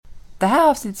Det här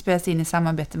avsnittet spelas in i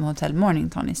samarbete med Hotell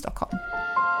Mornington i Stockholm.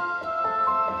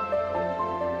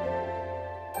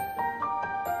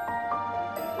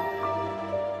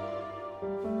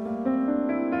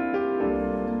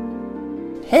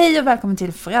 Hej och välkommen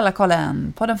till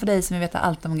Föräldrakollen, podden för dig som vill veta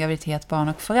allt om graviditet, barn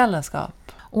och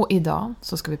föräldraskap. Och idag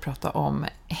så ska vi prata om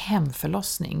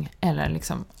hemförlossning, eller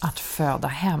liksom att föda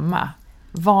hemma.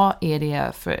 Vad är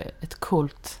det för ett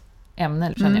coolt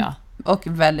ämne, känner jag? Och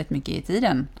väldigt mycket i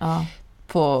tiden. Ja.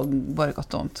 På både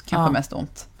gott och ont, kanske mest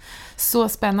ont. Så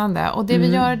spännande. Och det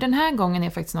vi gör den här gången är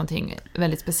faktiskt någonting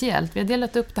väldigt speciellt. Vi har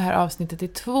delat upp det här avsnittet i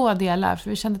 2 delar. För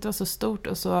vi kände att det var så stort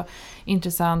och så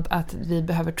intressant att vi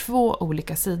behöver 2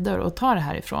 olika sidor att ta det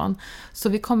här ifrån. Så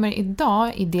vi kommer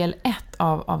idag i del 1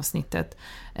 av avsnittet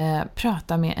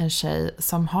prata med en tjej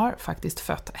som har faktiskt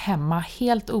fött hemma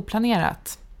helt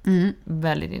oplanerat.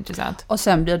 Väldigt intressant. Och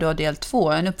sen blir då del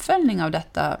 2 en uppföljning av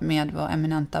detta med vår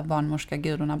eminenta barnmorska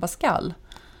Gudrun Abascal.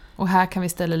 Och här kan vi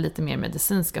ställa lite mer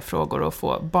medicinska frågor och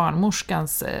få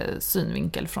barnmorskans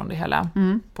synvinkel från det hela,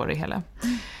 på det hela.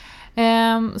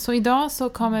 Så idag så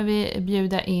kommer vi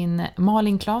bjuda in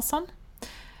Malin Claesson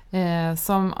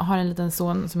som har en liten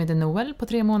son som heter Noel på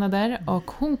 3 månader.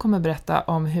 Och hon kommer berätta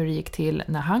om hur det gick till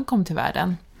när han kom till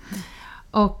världen.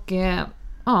 Och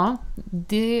ja,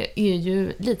 det är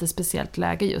ju lite speciellt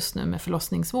läge just nu med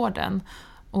förlossningsvården.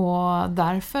 Och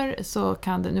därför så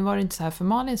kan det, nu var det inte så här för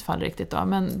Malins fall riktigt då,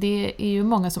 men det är ju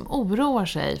många som oroar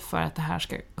sig för att det här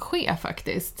ska ske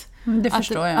faktiskt. Det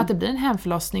förstår jag. Att det blir en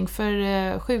hemförlossning,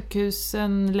 för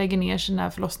sjukhusen lägger ner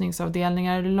sina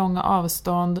förlossningsavdelningar, långa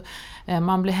avstånd,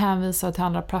 man blir hänvisad till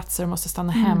andra platser, måste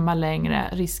stanna hemma längre.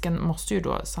 Risken måste ju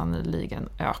då sannoliken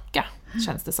öka,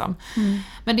 känns det som.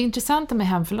 Men det intressanta med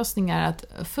hemförlossningar är att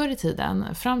förr i tiden,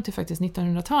 fram till faktiskt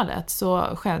 1900-talet,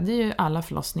 så skedde ju alla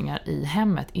förlossningar i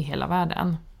hemmet i hela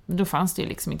världen. Då fanns det ju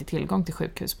liksom inte tillgång till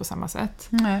sjukhus på samma sätt.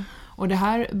 Nej. Och det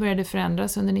här började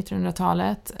förändras under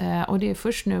 1900-talet, och det är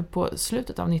först nu på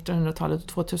slutet av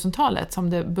 1900-talet och 2000-talet som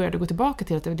det började gå tillbaka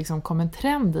till att det liksom kom en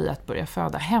trend i att börja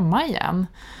föda hemma igen.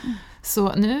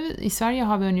 Så nu i Sverige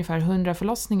har vi ungefär 100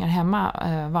 förlossningar hemma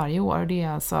varje år. Det är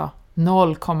alltså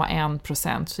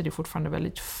 0,1%, så det är fortfarande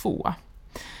väldigt få.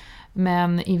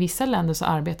 Men i vissa länder så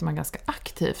arbetar man ganska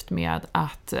aktivt med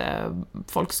att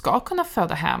folk ska kunna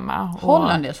föda hemma.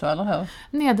 Holland är så, eller hur?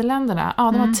 Nederländerna, ja,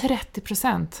 de har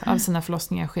 30% av sina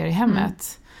förlossningar sker i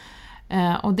hemmet.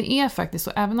 Och det är faktiskt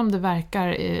så, även om det verkar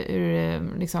ur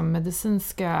liksom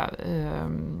medicinska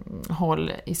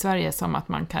håll i Sverige som att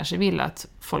man kanske vill att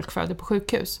folk föder på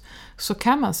sjukhus, så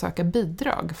kan man söka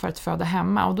bidrag för att föda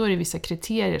hemma, och då är det vissa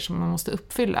kriterier som man måste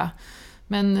uppfylla.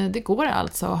 Men det går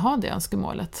alltså att ha det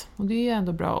önskemålet, och det är ju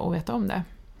ändå bra att veta om det.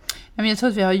 Men jag tror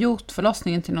att vi har gjort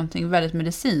förlossningen till någonting väldigt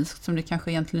medicinskt som det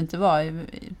kanske egentligen inte var.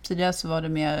 Tidigare så var det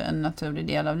mer en naturlig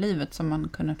del av livet som man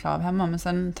kunde klara av hemma. Men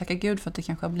sen tacka Gud för att det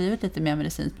kanske har blivit lite mer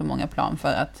medicinskt på många plan.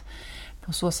 För att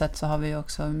på så sätt så har vi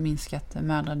också minskat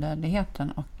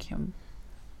mödradödligheten och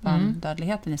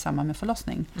barndödligheten i samband med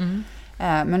förlossning.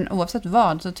 Men oavsett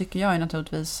vad så tycker jag ju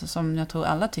naturligtvis, som jag tror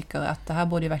alla tycker, att det här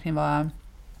borde ju verkligen vara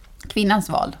kvinnans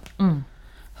val.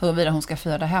 Huruvida hon ska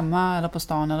föda hemma eller på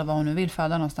stan eller var hon nu vill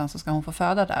föda någonstans, så ska hon få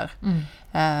föda där.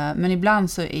 Men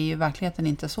ibland så är ju verkligheten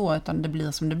inte så, utan det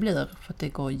blir som det blir, för att det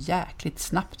går jäkligt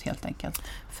snabbt helt enkelt.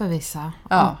 För vissa.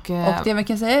 Ja, och det man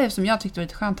kan säga som jag tyckte var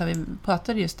lite skönt här, vi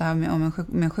pratade just det här med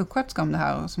en sjuksköterska om det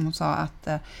här, och som hon sa att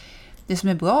det som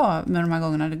är bra med de här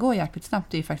gångerna det går jäkligt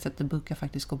snabbt, det är ju faktiskt att det brukar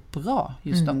faktiskt gå bra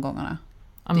just de gångerna.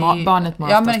 Barnet mår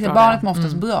barnet mår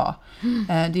oftast bra.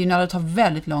 Det är ju när det tar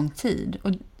väldigt lång tid.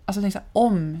 Och alltså, tänk så här,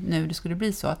 om nu det skulle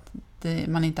bli så att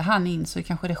man inte hann in, så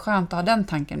kanske det är skönt att ha den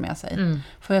tanken med sig.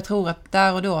 För jag tror att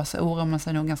där och då så oroar man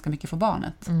sig nog ganska mycket för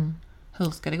barnet.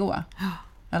 Hur ska det gå?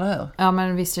 Eller hur? Ja,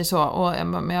 men visst är det så. Och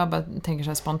jag bara tänker så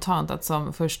här spontant att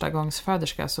som första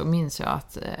gångsföderska så minns jag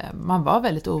att man var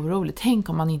väldigt orolig. Tänk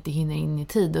om man inte hinner in i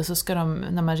tid, och så ska de,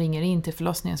 när man ringer in till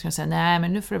förlossningen, ska de säga nej,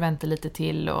 men nu får du vänta lite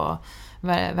till, och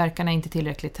verkarna är inte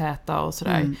tillräckligt täta och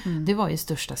sådär. Det var ju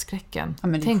största skräcken. Ja,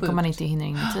 tänk om man inte hinner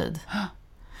in i tid.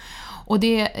 Och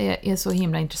det är så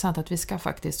himla intressant att vi ska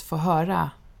faktiskt få höra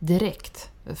direkt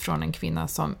från en kvinna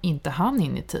som inte hann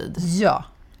in i tid. Ja.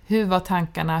 Hur var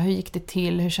tankarna? Hur gick det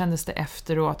till? Hur kändes det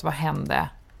efteråt? Vad hände?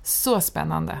 Så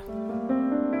spännande.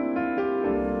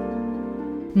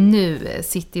 Nu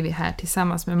sitter vi här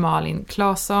tillsammans med Malin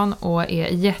Claesson och är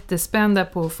jättespända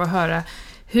på att få höra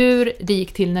hur det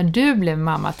gick till när du blev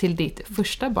mamma till ditt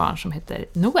första barn som heter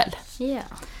Noel. Ja.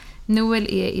 Noel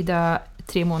är idag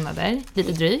 3 månader,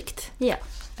 lite drygt. Ja.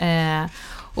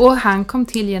 Och han kom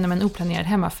till genom en oplanerad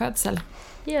hemmafödsel.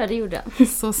 Ja, det gjorde han.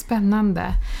 Så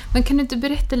spännande. Men kan du inte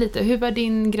berätta lite, hur var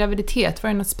din graviditet? Var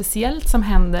det något speciellt som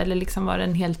hände eller liksom var det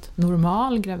en helt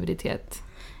normal graviditet?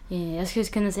 Jag skulle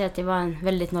kunna säga att det var en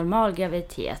väldigt normal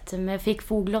graviditet. Men jag fick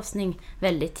foglossning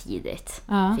väldigt tidigt.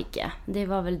 Ja. Fick jag. Det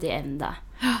var väl det enda.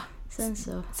 Sen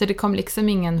Så det kom liksom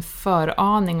ingen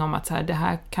föraning om att så här, det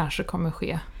här kanske kommer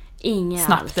ske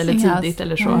snabbt alls. eller tidigt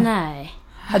eller så? Nej.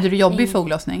 Hade du jobbig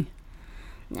foglossning?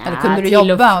 Nej, Eller kunde du till och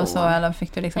jobba från. och så? Eller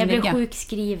fick du liksom Jag blev ligga?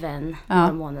 sjukskriven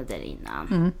några månader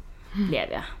innan. Blev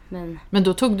jag. Men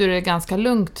då tog du det ganska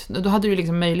lugnt. Då hade du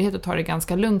liksom möjlighet att ta det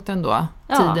ganska lugnt ändå.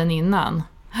 Tiden innan.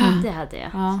 Det hade jag.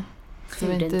 Ja. Det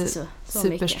var gjorde inte så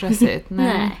superstressigt.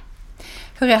 Nej.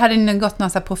 Hur hade ni gått några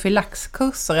så här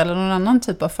profylaxkurser eller någon annan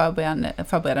typ av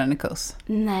förberedande kurs?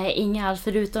 Nej, inga alls.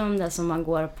 Förutom det som man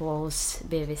går på hos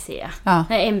BVC. Ja.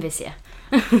 Nej, MVC.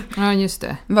 Ja, just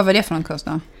det. Vad var det för någon kurs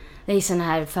då? Det är sån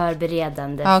här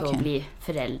förberedande för att bli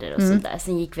förälder och sådär.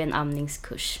 Sen gick vi en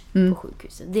amningskurs på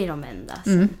sjukhuset. Det är de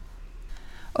enda.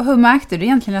 Och hur märkte du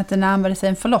egentligen att det närmade sig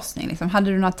en förlossning? Liksom?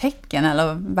 Hade du några tecken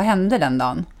eller vad hände den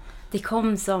dagen? Det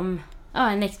kom som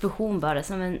en explosion bara,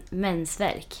 som en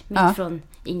mensvärk. Mitt från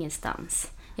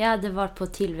ingenstans. Jag hade varit på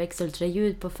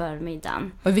tillväxtultraljud på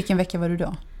förmiddagen. Och i vilken vecka var du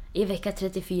då? I vecka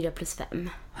 34+5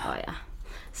 var jag.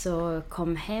 Så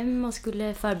kom hem och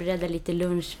skulle förbereda lite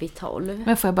lunch vid 12.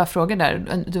 Men får jag bara fråga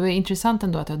där, det var intressant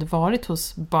ändå att du hade varit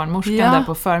hos barnmorskan där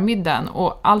på förmiddagen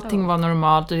och allting var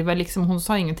normalt och det var liksom, hon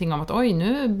sa ingenting om att oj,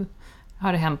 nu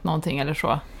har det hänt någonting eller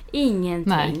så.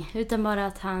 Ingenting, utan bara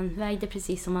att han vägde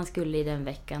precis som han skulle i den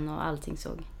veckan och allting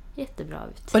såg jättebra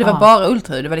ut. Och det var bara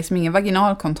ultraljud, det var liksom ingen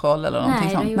vaginalkontroll eller någonting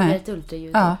sånt? Nej, de gjorde ett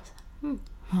ultraljud. Ja.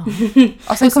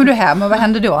 Och sen kom du hem och vad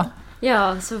hände då?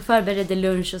 Ja, så förberedde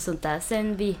lunch och sånt där.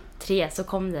 Sen vid 3 så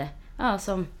kom det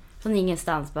som från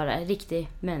ingenstans bara, riktig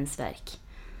mensvärk.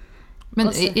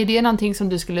 Men så, är det någonting som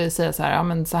du skulle säga så här, ja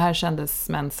men så här kändes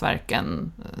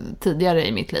mensvärken tidigare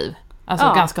i mitt liv?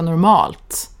 Alltså ganska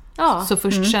normalt. Ja. Så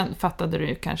först fattade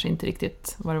du kanske inte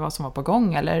riktigt vad det var som var på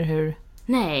gång, eller hur?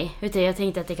 Nej, utan jag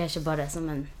tänkte att det kanske bara är som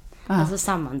en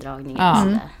sammandragning. Ja.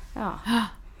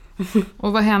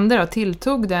 Och vad hände då?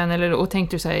 Tilltog den? Eller, och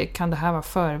tänkte du så här, kan det här vara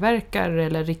förverkar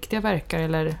eller riktiga verkar?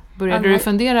 Eller började du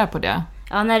fundera på det?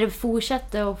 Ja, när det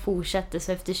fortsatte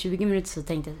så efter 20 minuter så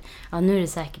tänkte jag att nu är det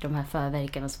säkert de här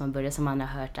förverkarna som man har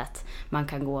hört att man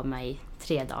kan gå med i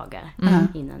 3 dagar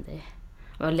innan det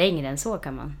var längre än så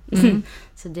kan man.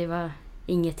 Så det var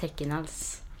inget tecken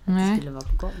alls att det skulle vara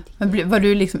på gång. Men var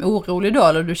du liksom orolig då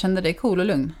eller du kände dig cool och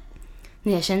lugn?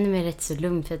 Nej, jag kände mig rätt så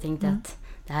lugn för jag tänkte att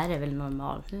det här är väl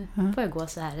normalt. Nu får jag gå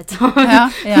så här ett tag.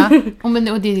 Och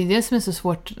det är det som är så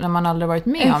svårt när man aldrig varit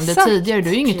med om det tidigare. Du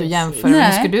är ju inget att jämföra.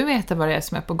 Men ska du veta vad det är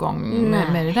som är på gång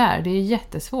med det där? Det är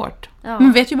jättesvårt. Ja.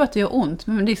 Man vet ju bara att det gör ont.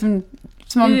 Men det är liksom,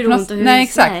 hur ont och hur? Nej,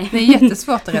 exakt. Det är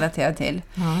jättesvårt att relatera till.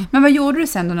 Men vad gjorde du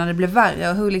sen då när det blev värre?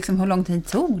 Och hur lång tid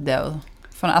tog det?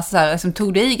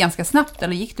 Tog det i ganska snabbt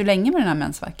eller gick du länge med den här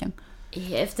mensvärken?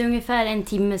 Efter ungefär 1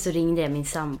 timme så ringde jag min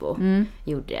sambo.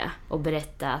 Gjorde jag. Och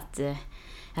berättade att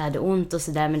jag hade ont och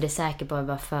sådär, men det är säkert bara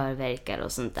var förverkar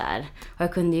och sånt där. Och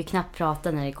jag kunde ju knappt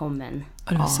prata när det kom en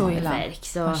verk.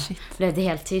 Så blev det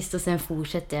helt tyst och sen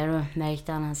fortsatte jag och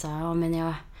märkte han sa,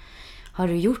 har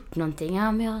du gjort någonting?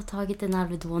 Ja, men jag har tagit en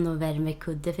Alvedon och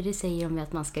värmekudde för det säger de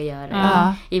att man ska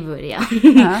göra i början.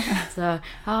 Så,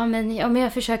 men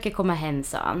jag försöker komma hem,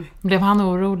 sa han. Blev han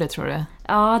orolig, tror du?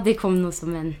 Ja, det kom nog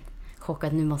som en chock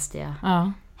att nu måste jag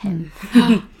hem.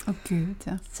 Gud,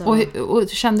 Och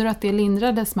kände du att det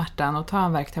lindrade smärtan att ta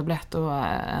en värktablett och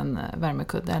en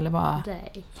värmekudde? Eller vad?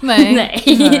 Nej,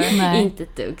 inte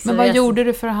ett dugg. Men vad gjorde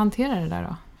du för att hantera det där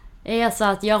då? Jag sa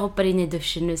att jag hoppar in i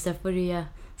duschen nu, sen får du göra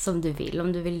som du vill.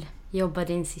 Om du vill jobba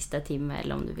din sista timme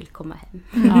eller om du vill komma hem.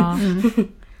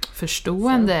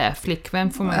 Förstående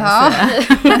flickvän får man säga.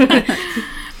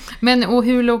 Men och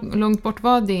hur långt bort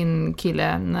var din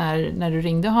kille när du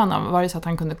ringde honom? Var det så att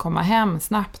han kunde komma hem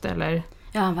snabbt eller?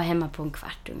 Ja, han var hemma på 1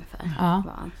 kvart ungefär.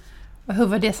 Och hur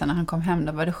var det sen när han kom hem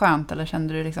då? Var det skönt eller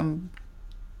kände du liksom...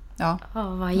 Ja, det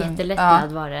var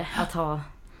jättelättnad var det att ha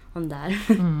hon där.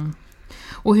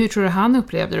 Och hur tror du han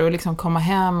upplevde det att liksom komma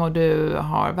hem och du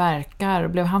har verkar?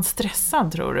 Blev han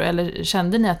stressad, tror du? Eller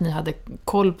kände ni att ni hade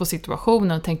koll på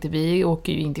situationen och tänkte vi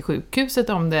åker ju in till sjukhuset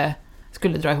om det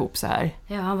skulle dra ihop så här?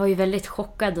 Ja, han var ju väldigt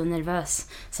chockad och nervös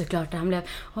såklart. Han blev,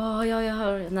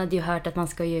 han hade ju hört att man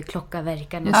ska ju klocka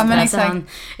verkarna. Så han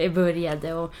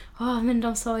började och, men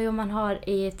de sa ju om man har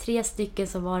 3 stycken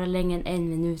som var längre än 1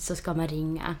 minut så ska man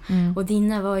ringa. Och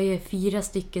dina var ju 4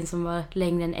 stycken som var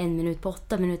längre än 1 minut på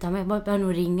 8 minuter. Han började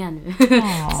nog ringa nu.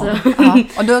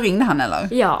 Och då ringde han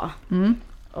eller? Ja.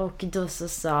 Och då så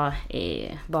sa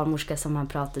barnmorska som han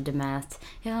pratade med att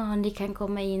ni kan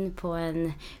komma in på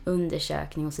en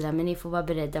undersökning och sådär, men ni får vara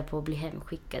beredda på att bli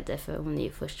hemskickade för hon är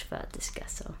ju förstföderska,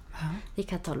 så det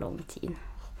kan ta lång tid.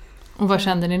 Och vad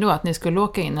kände ni då? Att ni skulle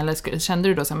åka in? Eller kände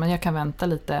du då så att jag kan vänta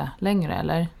lite längre,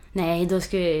 eller? Nej, då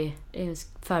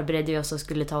förberedde vi oss och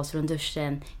skulle ta oss från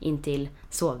duschen in till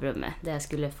sovrummet där jag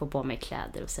skulle få på mig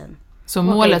kläder och sen... Så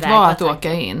målet var att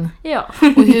åka in? Ja.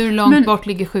 Och hur långt bort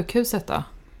ligger sjukhuset då?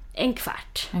 En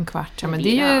kvart. Ja, men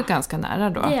det är ju ganska nära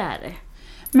då. Det är det.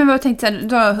 Men vad tänkte jag,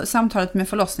 då samtalet med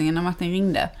förlossningen när Martin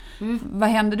ringde. Vad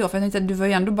hände då? För jag tänkte att du var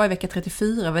ju ändå bara i vecka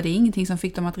 34. Var det ingenting som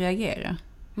fick dem att reagera?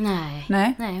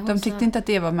 Nej. De tyckte inte att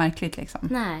det var märkligt liksom?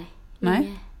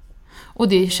 Nej. Och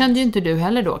det kände ju inte du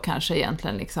heller då kanske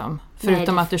egentligen liksom?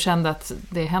 Förutom att du kände att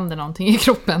det hände någonting i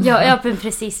kroppen. Ja, men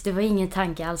precis. Det var ingen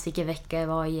tanke alls vilken vecka jag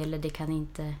var i, eller det kan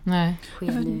inte ske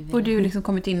nu. Borde ju liksom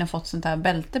kommit in och fått sånt här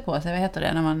bälte på sig. Vad heter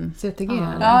det när man... CTG?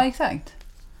 Ja, exakt.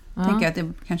 Tänker att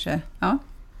det kanske...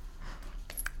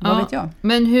 Vad vet jag.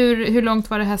 Men hur långt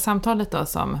var det här samtalet då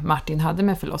som Martin hade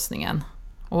med förlossningen?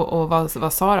 Och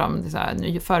vad sa de? Så här,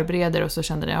 nu förbereder och så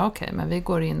kände ni, okej, men vi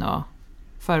går in och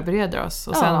förbereder oss.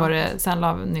 Och sen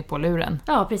la ni på luren.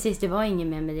 Ja, precis. Det var ingen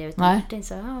mer med det. Utan Martin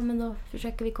sa, men då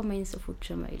försöker vi komma in så fort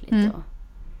som möjligt. Och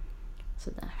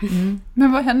sådär.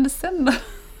 Men vad hände sen då?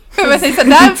 Jag tänkte,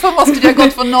 därför måste jag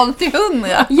gått från 0 till 100.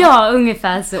 Ja,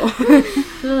 ungefär så.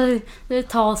 Då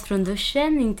tar oss från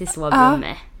duschen in till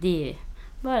sovrummet. Det är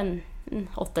bara en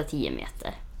 8-10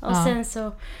 meter. Och sen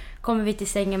så kommer vi till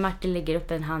sängen. Martin lägger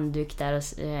upp en handduk där och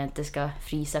jag inte ska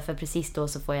frysa. För precis då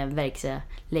så får jag en värk så jag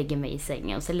lägger mig i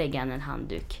sängen. Och så lägger han en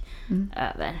handduk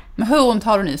över. Men hur ont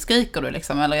har du nu? Skriker du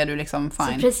liksom? Eller är du liksom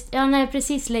fine? När jag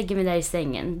precis lägger mig där i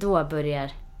sängen, då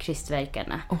börjar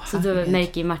krystverkarna. Så då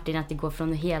märker Martin att det går från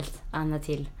något helt annat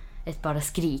till ett bara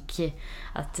skrik.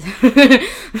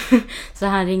 Så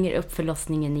han ringer upp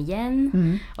förlossningen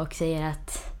igen och säger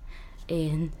att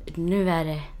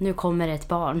nu kommer ett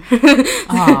barn.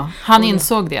 Han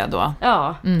insåg det då?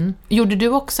 Ja. Gjorde du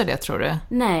också det, tror du?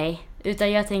 Nej,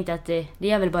 utan jag tänkte att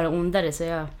det är väl bara ondare, så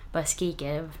jag bara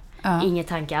skriker. Ingen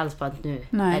tanke alls på att nu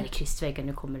är det krystverkar,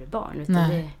 nu kommer det barn.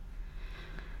 Utan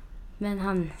men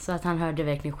han sa att han hörde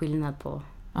verkligen skillnad på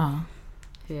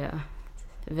hur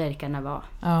verkarna var.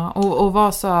 Ja, och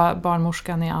vad sa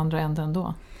barnmorskan i andra änden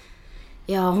då?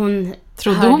 Ja, hon...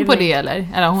 Trodde hon på det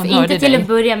eller hon hörde inte till dig? att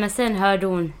börja, men sen hörde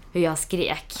hon hur jag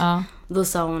skrek. Ja. Då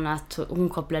sa hon att hon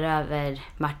kopplar över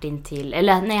Martin till...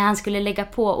 Eller nej, han skulle lägga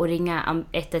på och ringa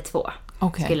 112.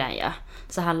 Okay. Skulle han göra.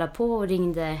 Så han la på och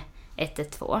ringde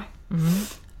 112.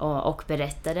 Och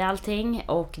berättade allting.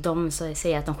 Och de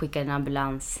säger att de skickar en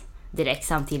ambulans direkt,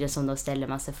 samtidigt som de ställer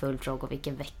massa följdfrågor.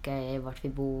 Vilken vecka är, vart vi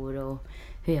bor och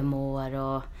hur jag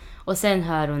mår. Och sen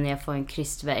hör hon när jag får en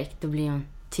krystverk. Då blir hon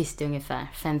tyst i ungefär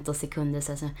 15 sekunder.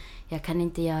 Så jag kan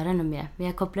inte göra något mer. Men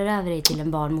jag kopplar över dig till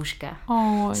en barnmorska.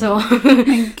 Så.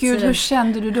 Men gud, hur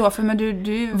kände du då? För men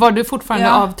du... Var du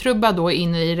fortfarande avtrubbad då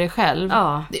inne i dig själv?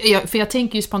 Ja. För jag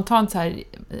tänker ju spontant så här,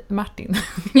 Martin.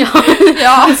 Ja.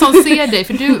 Som ser dig.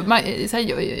 För du, så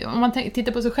här, om man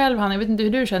tittar på sig själv, Hanna, jag vet inte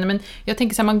hur du känner, men jag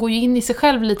tänker så här, man går ju in i sig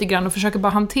själv lite grann och försöker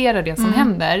bara hantera det som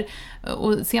händer.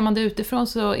 Och ser man det utifrån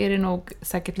så är det nog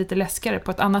säkert lite läskigare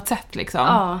på ett annat sätt liksom.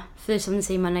 Ja, för som du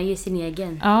säger, man är ju sin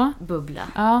egen bubbla.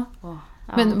 Ja.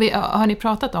 Men har ni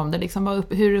pratat om det? Liksom,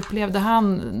 hur upplevde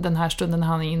han den här stunden när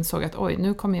han insåg att oj,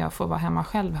 nu kommer jag få vara hemma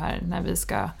själv här när vi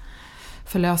ska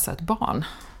förlösa ett barn?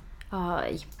 Ja,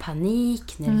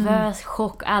 panik, nervös,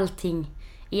 chock, allting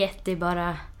i ett, det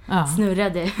bara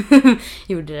snurrade.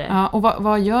 Gjorde det. Ja, och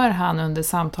vad gör han under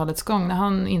samtalets gång? När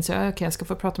han inser att jag ska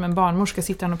få prata med en barnmorska,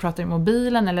 sitter han och pratar i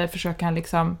mobilen eller försöker han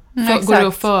liksom går det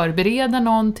att förbereda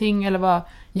någonting eller vad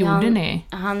gjorde ni?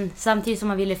 Samtidigt som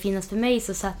han ville finnas för mig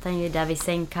så satt han ju där vid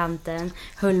sängkanten,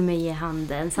 höll mig i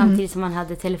handen samtidigt som han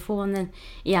hade telefonen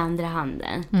i andra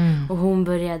handen. Och hon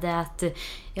började att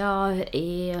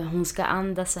hon ska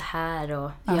andas så här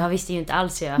och jag visste ju inte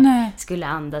alls hur jag skulle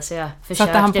andas, så jag försökte.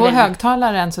 Satte han på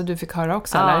högtalaren så du fick höra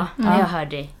också eller? Ja, jag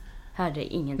hörde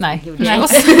ingenting. Nej,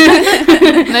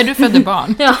 Nej, du födde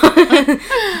barn.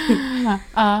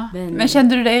 Men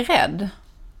kände du dig rädd?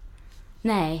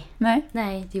 Nej,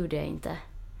 det gjorde jag inte.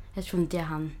 Jag tror inte jag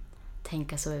hann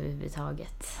tänka så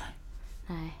överhuvudtaget.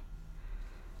 Nej.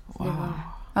 Wow.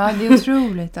 Ja, det är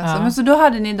otroligt alltså. Men så då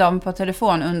hade ni dem på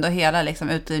telefon under hela liksom,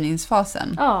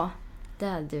 utdrivningsfasen? Ja, det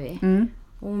hade vi.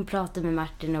 Och hon pratade med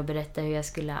Martin och berättade hur jag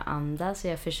skulle andas. Så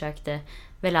jag försökte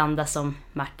väl andas som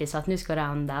Martin sa att nu ska det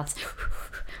andas.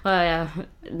 Och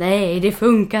nej, det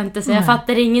funkar inte så jag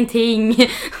fattar ingenting.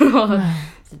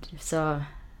 Så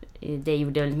det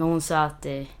gjorde väl. Men hon sa att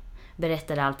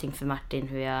berättade allting för Martin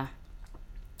hur jag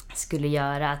skulle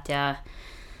göra. Att jag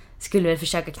skulle väl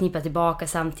försöka knipa tillbaka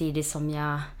samtidigt som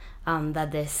jag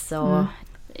andades. Och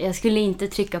jag skulle inte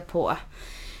trycka på.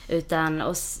 Utan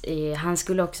han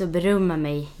skulle också berömma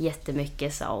mig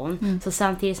jättemycket, sa hon. Så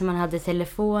samtidigt som han hade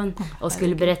telefon och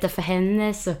skulle berätta för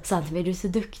henne, så sa han till mig, du är så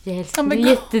duktig älskling, du är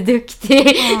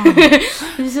jätteduktig.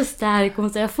 Du är så stark. Och hon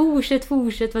sa,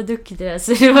 fortsätt vara duktig.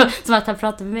 Så det var som att han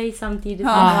pratade med mig samtidigt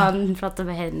som han pratade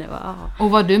med henne.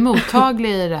 Och var du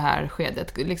mottaglig i det här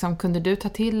skedet? Liksom, kunde du ta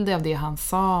till dig av det han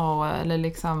sa? Eller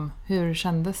liksom, hur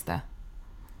kändes det?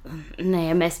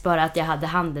 Nej, mest bara att jag hade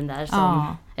handen där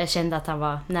som jag kände att han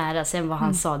var nära. Sen vad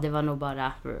han sa, det var nog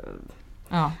bara...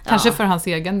 Ja, kanske för hans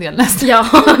egen del nästan. Ja,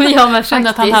 men faktiskt. Kände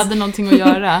att han hade någonting att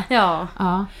göra. Ja.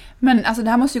 Men alltså, det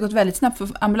här måste ju gått väldigt snabbt, för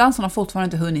ambulansen har fortfarande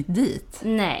inte hunnit dit.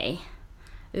 Nej,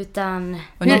 utan...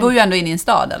 Och ni bor ju ändå inne i en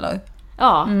stad, eller?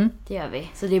 Ja, det gör vi.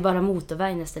 Så det är bara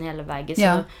motorväg nästan hela vägen.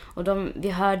 Så, och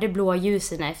vi hörde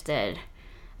blåljusen efter...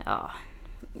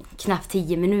 knappt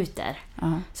 10 minuter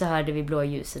så hörde vi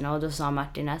blåljusen, och då sa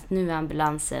Martin att nu är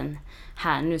ambulansen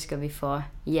här, nu ska vi få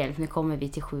hjälp, nu kommer vi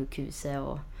till sjukhuset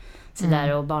och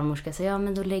sådär, och barnmorskan sa,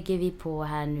 men då lägger vi på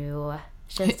här nu, och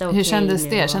känns det okej? Hur kändes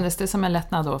det? Kändes det som en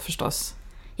lättnad då förstås?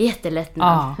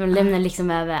 Jättelättnad. Hon lämnar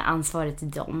liksom över ansvaret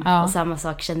till dem. Och samma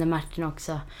sak kände Martin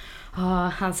också.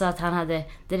 Han sa att han hade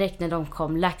direkt när de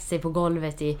kom lagt sig på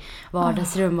golvet i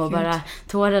vardagsrum och bara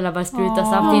tårarna bara sprutade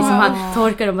samtidigt som han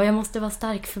torkade dem. Jag måste vara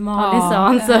stark för Malin, sa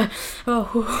han. Så,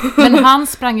 Men han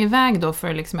sprang iväg då för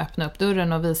att liksom öppna upp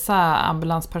dörren och visa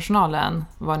ambulanspersonalen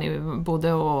var ni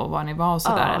bodde och var ni var och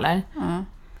sådär, eller?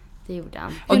 Det gjorde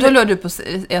han. Och då låg du på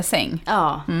er säng?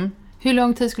 Ja. Hur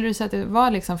lång tid skulle du säga att det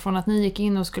var liksom, från att ni gick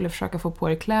in och skulle försöka få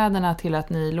på er kläderna till att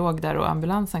ni låg där och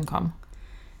ambulansen kom?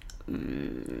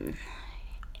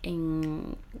 En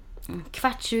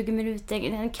kvart, 20 minuter,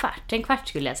 en kvart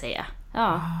skulle jag säga.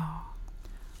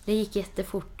 Det gick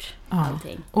jättefort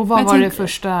allting. Och vad var det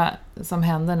första som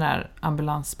hände när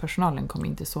ambulanspersonalen kom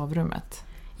in till sovrummet?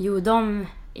 Jo, de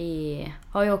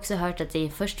har ju också hört att det är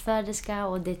förstföderska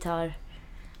och det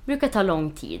brukar ta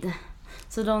lång tid.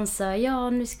 Så de sa,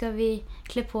 nu ska vi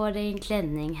klä på dig en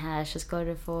klänning här, så ska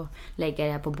du få lägga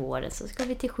det här på båren. Så ska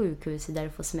vi till sjukhuset där du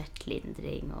får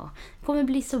smärtlindring och det kommer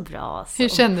bli så bra. Så. Hur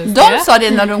kändes det? De sa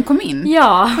det när de kom in?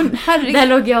 Ja, där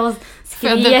låg jag och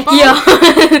skrek.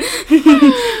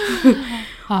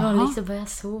 Och liksom bara,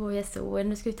 jag såg,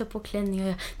 nu ska vi ta på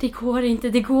klänningen. Det går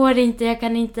inte, jag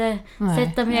kan inte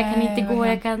sätta mig, jag kan inte gå,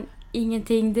 jag kan...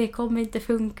 Ingenting, det kommer inte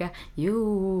funka.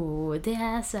 Jo, det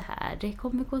är så här. Det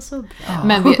kommer gå så bra.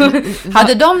 Men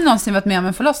hade de någonsin varit med om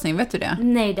en förlossning, vet du det?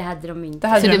 Nej, det hade de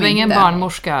inte. Så det var ingen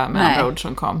barnmorska med andra ord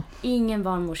som kom? Ingen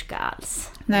barnmorska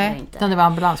alls. Nej, det var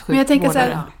ambulanssjukvårdare. Men jag tänker så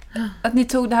här, att ni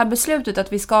tog det här beslutet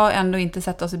att vi ska ändå inte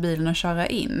sätta oss i bilen och köra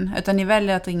in. Utan ni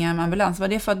väljer att ringa en ambulans. Var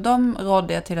det för att de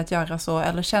rådde er till att göra så?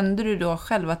 Eller kände du då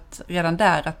själv att redan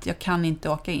där att jag kan inte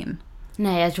åka in?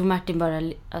 Nej, jag tror Martin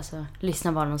bara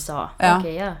lyssnade vad de sa.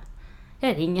 Okej,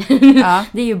 jag ringer.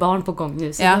 Det är ju barn på gång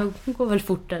nu, så det går väl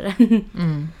fortare.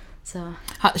 Så.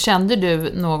 Kände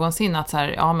du någonsin att så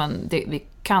här, men vi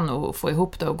kan nog få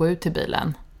ihop det och gå ut till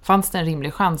bilen? Fanns det en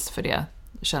rimlig chans för det,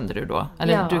 kände du då?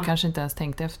 Eller du kanske inte ens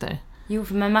tänkte efter? Jo,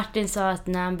 men Martin sa att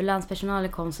när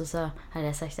ambulanspersonalen kom så hade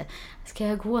jag sagt, ska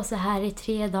jag gå så här i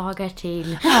 3 dagar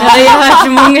till? Jag har hört så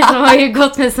många som har ju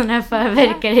gått med sådana här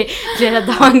förverkare i flera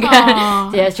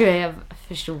dagar. Så jag tror jag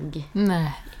förstod.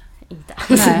 Nej. Inte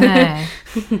alls. Nej.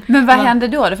 Men vad händer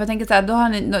då? För jag tänker så här, då har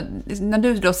ni, när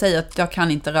du då säger att jag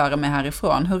kan inte röra mig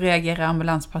härifrån, hur reagerar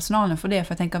ambulanspersonalen för det?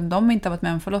 För jag tänker om de inte har varit med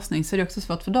om en förlossning så är det också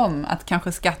svårt för dem att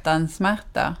kanske skatta en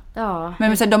smärta. Ja.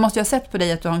 Men de måste ju ha sett på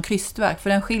dig att du har en krystvärk, för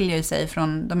den skiljer ju sig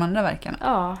från de andra verkarna.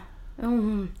 Ja,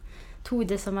 hon tog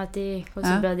det som att det går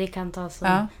så bra, det kan ta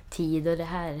sån tid och det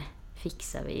här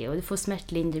fixar vi. Och du får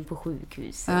smärtlindring på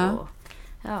sjukhus.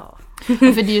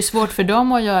 För det är ju svårt för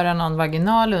dem att göra någon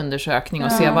vaginal undersökning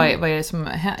och se vad är det som,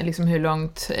 liksom, hur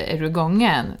långt är du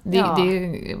gången. Det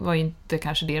var ju inte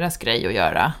kanske deras grej att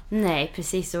göra. Nej,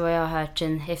 precis. Och jag har hört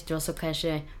sen efteråt så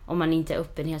kanske om man inte är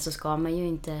öppenhet så ska man ju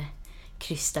inte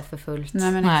krysta för fullt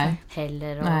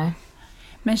heller. Och... Nej.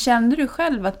 Men kände du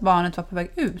själv att barnet var på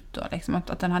väg ut då? Liksom,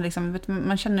 att den hade liksom,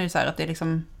 man känner ju så här att det är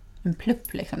liksom en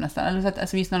plupp liksom nästan. Eller så att,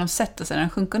 alltså just när de sätter sig, när den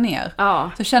sjunker ner.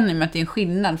 Så känner man att det är en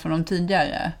skillnad från de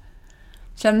tidigare.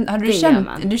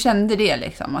 Du kände det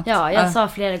liksom? Att, jag sa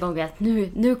flera gånger att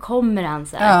nu kommer han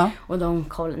så här. Och de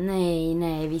kollar,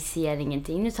 nej, vi ser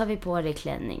ingenting. Nu tar vi på dig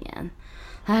klänningen.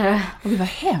 Och det var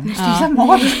hemskt.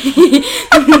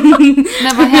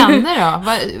 Men vad hände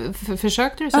då?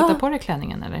 Försökte du sätta på dig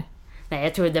klänningen eller? Nej,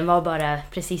 jag tror den var bara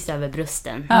precis över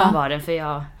brösten. Var den, för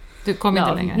jag Du kom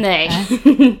inte längre? Nej.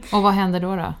 Och vad hände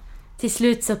då? Till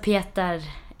slut så petar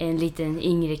en liten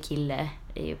yngre kille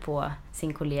på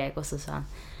sin kollega och så sa han,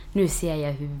 nu ser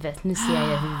jag huvudet.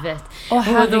 Och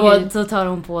då tar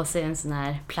hon på sig en sån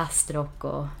här plastrock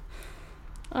och...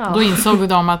 Ja. Då insåg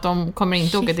de att de kommer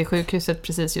inte åka till sjukhuset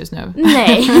precis just nu.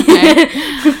 Nej.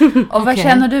 Och vad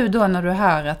känner du då när du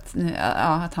hör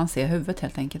att han ser huvudet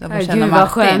helt enkelt? Och vad känner Gud Martin? vad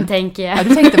skönt, tänker jag. Ja,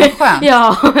 du tänkte vad skönt?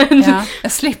 Ja.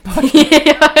 Jag slipper.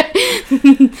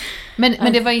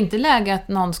 Men det var inte läge att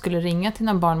någon skulle ringa till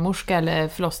någon barnmorska eller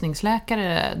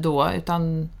förlossningsläkare då,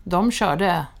 utan de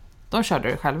körde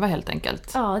det själva helt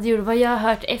enkelt. Ja, det gjorde vad jag har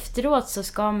hört efteråt, så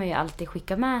ska man ju alltid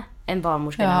skicka med en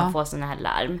barnmorska när man får såna här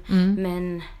larm.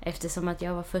 Men eftersom att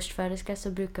jag var förstföderska så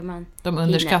brukar man de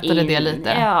underskattade det lite.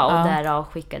 Ja, och därav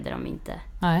skickade de inte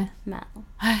med.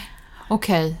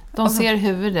 Okej, de ser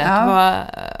huvudet. Ja,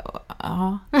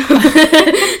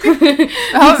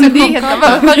 men det är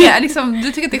helt, liksom,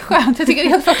 du tycker att det är skönt. Jag tycker det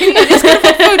är helt fascinerande. Jag skulle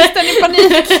få fullständig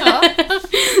panik.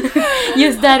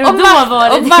 Just där och då var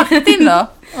det. Och Martin då?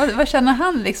 Vad känner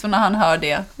han liksom när han hör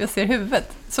det? Jag ser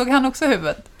huvudet. Såg han också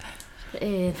huvudet?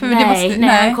 Nej,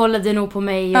 han kollade nog på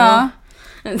mig.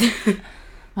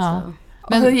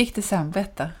 Men hur gick det sen?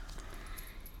 Berätta.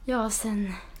 Ja,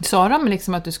 sen... Sa de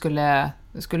liksom att du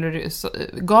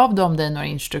gav de dig några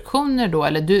instruktioner då?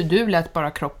 Eller du lät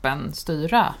bara kroppen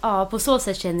styra? Ja, på så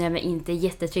sätt kände jag mig inte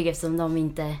jättetrygg eftersom de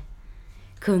inte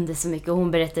kunde så mycket. Och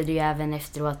hon berättade ju även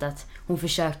efteråt att hon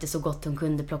försökte så gott hon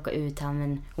kunde plocka ut han,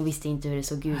 men hon visste inte hur det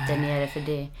såg ut där nere, för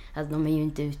att de är ju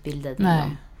inte utbildade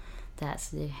inom det här.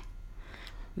 Så det,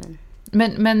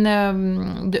 men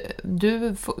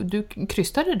du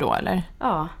krystade då, eller?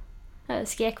 Ja, jag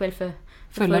skrek väl för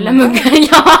fulla muggar.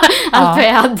 Allt vad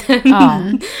jag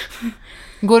hade.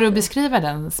 Går det att beskriva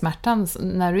den smärtan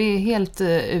när du är helt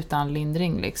utan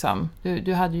lindring liksom?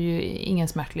 Du hade ju ingen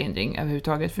smärtlindring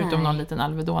överhuvudtaget förutom någon liten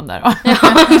Alvedon där.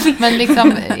 Men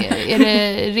liksom, är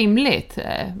det rimligt?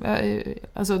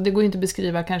 Alltså, det går ju inte att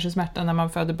beskriva kanske smärtan när man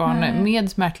föder barn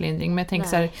med smärtlindring, men jag tänker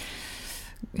så här,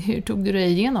 hur tog du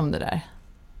dig igenom det där?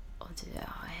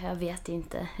 Jag vet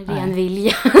inte. Ren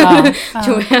vilja.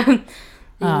 Tror jag.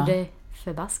 Det gjorde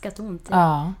förbaskat ont.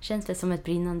 Känns det som ett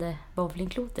brinnande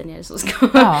bowlingklot där nere, så ska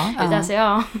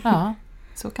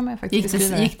så kan man ju faktiskt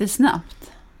beskriva det. Gick det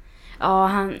snabbt?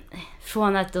 Ja,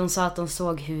 från att de sa att de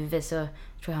såg huvudet så tror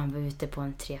jag han var ute på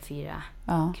en 3-4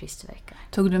 krystvecka.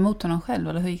 Tog du emot honom själv,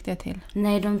 eller hur gick det till?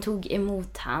 Nej, de tog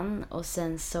emot han och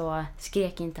sen så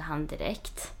skrek inte han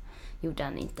direkt. Gjorde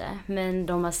han inte. Men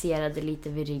de masserade lite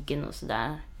vid ryggen och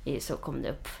sådär. Så kom det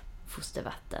upp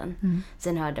fostervatten.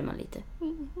 Sen hörde man lite.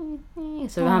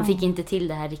 Så han fick inte till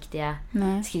det här riktiga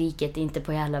skriket. Inte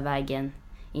på hela vägen.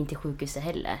 Inte sjukhuset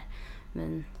heller.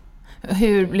 Men...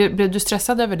 Hur blev du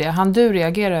stressad över det? Han du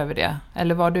reagera över det?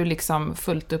 Eller var du liksom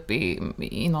fullt upp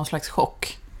i någon slags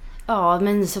chock? Ja,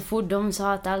 men så fort de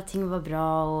sa att allting var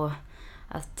bra och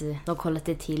att de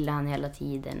kollade till han hela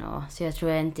tiden. Så jag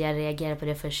tror inte jag reagerade på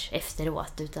det först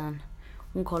efteråt, utan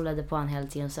hon kollade på han hela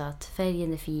tiden och sa att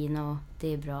färgen är fin och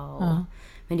det är bra.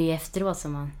 Men det är efteråt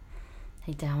som man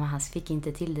tänkte att han fick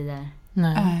inte till det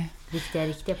där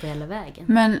riktiga på hela vägen.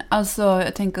 Men alltså,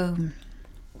 jag tänker...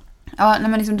 Ja, när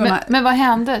man liksom men vad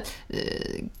hände?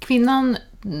 Kvinnan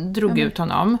drog ut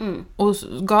honom och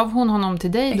gav hon honom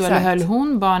till dig då, eller höll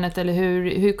hon barnet, eller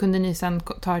hur kunde ni sen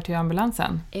ta er till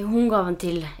ambulansen? Hon gav honom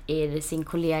till sin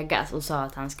kollega och sa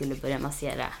att han skulle börja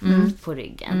massera på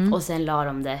ryggen och sen la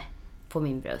de det på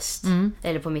min bröst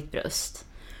eller på mitt bröst.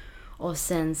 Och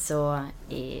sen så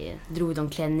drog de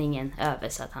klänningen över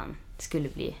så att han skulle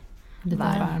bli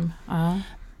varm.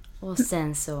 Och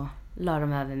sen så la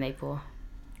de över mig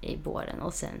i båren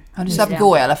och sen... Ja, du slapp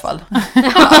gå i alla fall.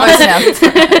 Vad snällt.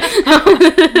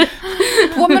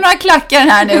 På med några klackar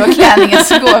här nu och klänningen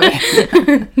så går vi.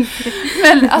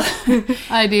 Men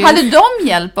hade de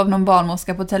hjälp av någon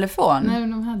barnmorska på telefon? Nej,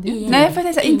 de hade ju inte. Nej, för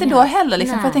jag inte då heller.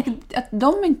 Liksom, för jag tänker att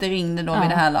de inte ringde då vid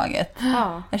det här laget.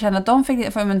 Ja. Jag känner att de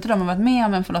fick, för om inte de har varit med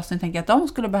om en förlossning, tänker jag att de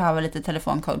skulle behöva lite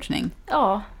telefoncoachning.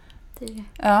 Ja.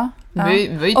 Det var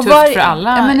ju tufft för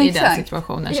alla i den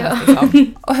situationen, känns det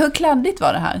som. Och hur kladdigt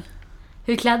var det här?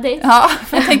 Hur kladdigt? Ja,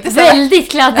 för jag tänkte så.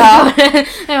 Väldigt kladdigt var det.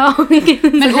 Ja.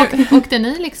 Men åkte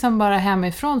ni liksom bara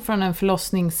hemifrån från en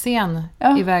förlossningsscen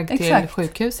iväg till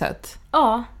sjukhuset?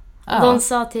 Ja. Och de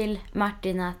sa till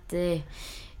Martin att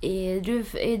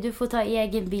du får ta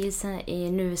egen bil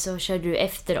nu, så kör du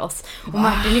efter oss. Och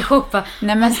Martin i chock bara,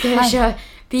 nej men ska jag köra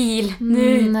bil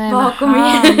nu bakom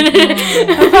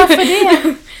er? Varför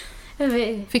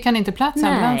det? Fick han inte plats i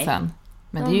ambulansen?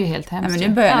 Men det är ju helt hemskt. Ja, men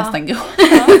nu börjar jag nästan gråta.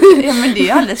 Ja, men det är ju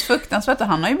alldeles fruktansvärt. Och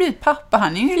han har ju blivit pappa.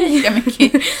 Han är ju lika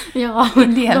mycket delaktig i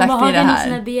det här. De har en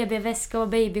sån här BB-väska och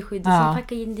babyskydd. Och sen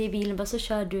packar in det i bilen. Bara, så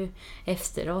kör du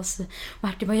efter oss.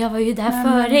 Martin bara, jag var ju där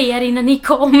före er innan ni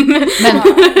kom. Men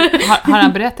har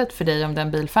han berättat för dig om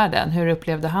den bilfärden? Hur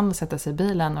upplevde han att sätta sig i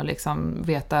bilen och liksom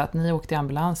veta att ni åkte i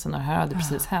ambulansen och det här hade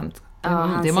precis hänt? Ja,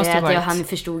 han det måste säger att han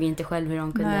förstod inte själv hur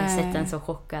de kunde sätta en så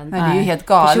chockad det är ju helt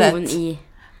galet. person i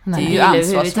det är ju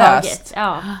ansvarslöst.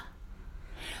 Ja.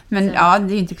 Men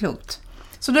det är inte klokt.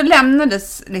 Så då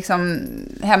lämnades liksom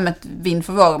hemmet vind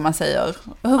för våg, om man säger.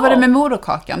 Hur var det med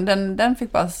moderkakan? Den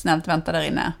fick bara snällt vänta där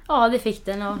inne. Ja, det fick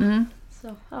den. Och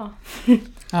så,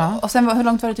 Och sen hur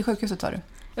långt var det till sjukhuset, tar du?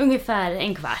 Ungefär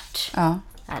en kvart. Ja.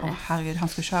 Herregud, han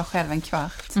skulle köra själv en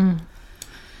kvart.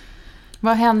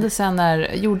 Vad hände sen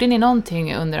gjorde ni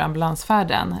någonting under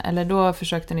ambulansfärden? Eller då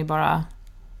försökte ni bara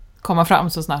komma fram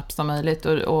så snabbt som möjligt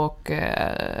och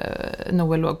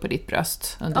Noel låg på ditt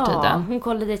bröst under tiden? Ja, hon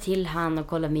kollade till han och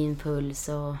kollade min puls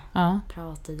och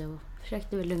pratade och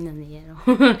försökte väl lugna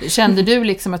ner. Kände du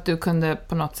liksom att du kunde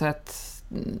på något sätt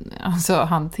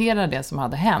hantera det som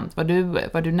hade hänt?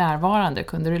 Var du närvarande?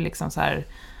 Kunde du liksom så här...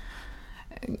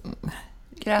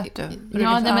 Grät du?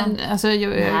 Ja, men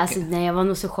nej, jag var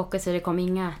nog så chockad så det kom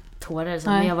inga tårar.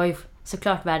 Men jag var ju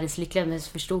såklart världens lyckliga, men jag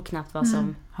förstod knappt vad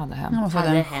som hade hänt. Hade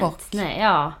hänt.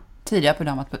 Nej, tidigare på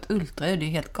damat på ett ultra, det är ju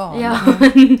helt galet. Ja.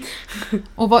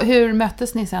 Och hur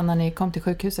möttes ni sen när ni kom till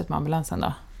sjukhuset med ambulansen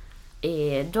då?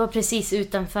 Då precis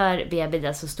utanför BB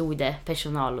där så stod det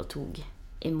personal och tog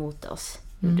emot oss.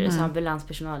 Så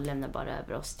ambulanspersonal lämnade bara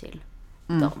över oss till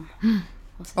dem.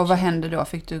 Och vad hände då?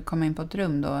 Fick du komma in på ett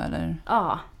rum då, eller?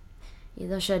 Ja,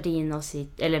 då körde in oss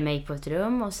mig på ett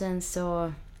rum och sen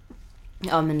så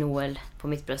med Noel på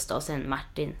mitt bröst då, och sen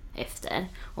Martin efter.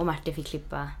 Och Martin fick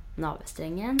klippa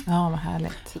navelsträngen. Ja, vad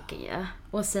härligt. Fick jag.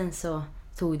 Och sen så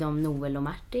tog de Noel och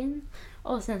Martin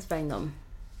och sen sprang de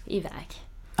iväg.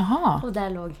 Aha. Och där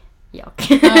låg jag.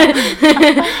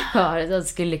 Ja, de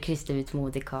skulle krysta ut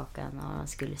moderkakan och de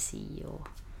skulle sy och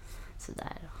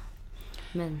sådär.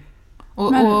 Men...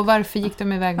 Och varför gick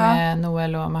de iväg med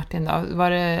Noel och Martin då? Var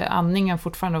det andningen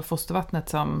fortfarande och fostervattnet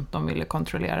som de ville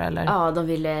kontrollera? Eller? Ja,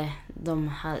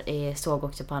 de såg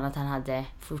också på honom att han hade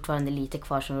fortfarande lite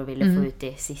kvar som de ville få ut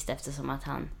det sist, eftersom att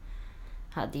han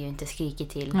hade ju inte skrikit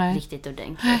till riktigt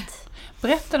ordentligt.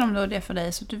 Berättade de då det för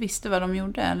dig så att du visste vad de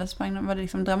gjorde? Eller var det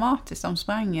liksom dramatiskt? De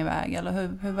sprang iväg? Eller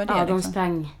hur var det? Ja, de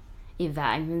sprang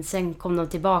iväg. Men sen kom de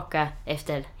tillbaka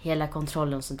efter hela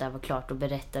kontrollen och sånt där var klart och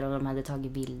berättade, och de hade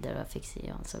tagit bilder och jag fick se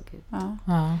hur han såg ut.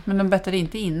 Ja. Men de berättade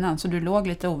inte innan, så du låg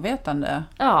lite ovetande?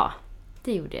 Ja,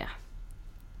 det gjorde jag.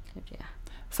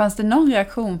 Fanns det någon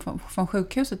reaktion från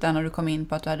sjukhuset där när du kom in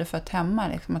på att du hade fött hemma?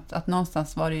 Liksom att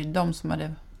någonstans var det ju de som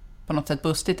hade på något sätt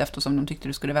brustit eftersom de tyckte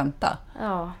du skulle vänta?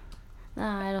 Ja.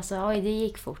 Nej, alltså, det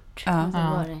gick fort. Ja. Så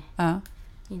var det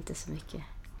inte så mycket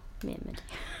mer med det.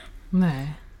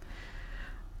 Nej.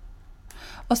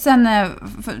 Och sen,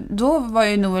 då var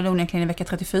ju Noel onekligen i vecka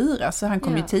 34, så han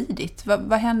kom ju tidigt.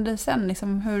 Vad hände sen?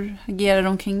 Liksom, hur agerade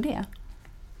de kring det?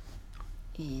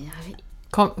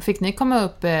 Fick ni komma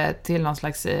upp till någon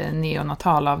slags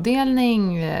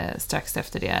neonatalavdelning strax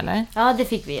efter det, eller? Ja, det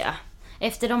fick vi, ja.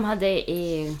 Efter de hade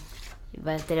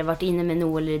varit inne med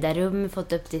Noel i det där rummet,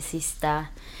 fått upp det sista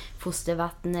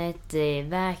fostervattnet,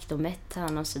 vägt och mätt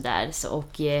han och sådär.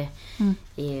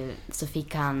 Så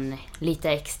fick han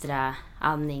lite extra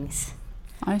andnings...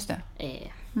 Ja, just det.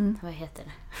 Vad heter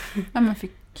det? Ja,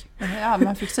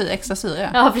 man fick extra syre.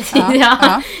 Ja, precis.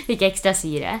 Ja. Fick extra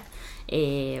syre.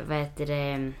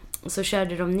 Så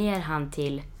körde de ner han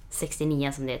till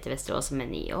 69 som det heter i Västerås, som är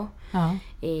neo. Ja.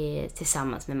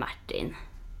 Tillsammans med Martin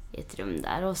i ett rum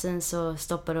där. Och sen så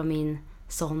stoppade de in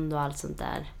sond och allt sånt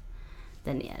där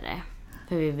nere.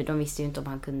 För de visste ju inte om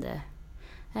han kunde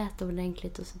äta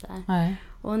ordentligt och sådär. Nej.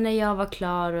 Och när jag var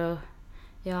klar och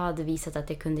jag hade visat att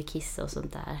jag kunde kissa och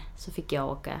sånt där, så fick jag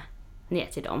åka ner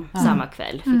till dem. Samma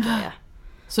kväll fick jag.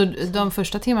 Så de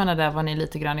första timmarna där var ni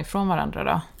lite grann ifrån varandra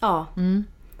då? Ja.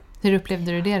 Hur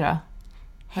upplevde du det då?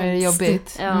 Var det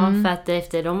jobbigt? Ja, för att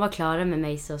efter de var klara med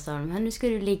mig så sa de, nu ska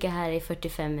du ligga här i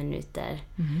 45 minuter.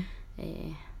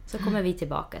 Så kommer vi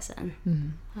tillbaka sen.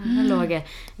 Jag låg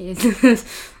i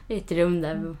ett rum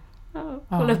där och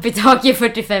kollade upp i tak i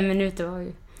 45 minuter. Var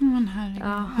ju...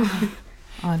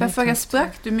 För jag frågar,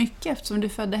 sprack du mycket eftersom du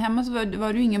födde hemma, så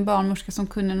var du ingen barnmorska som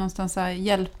kunde någonstans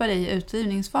hjälpa dig i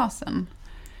utdrivningsfasen?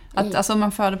 Alltså om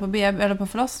man föder på BB eller på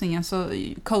förlossningen så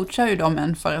coachar ju de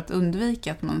en för att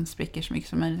undvika att man spricker så mycket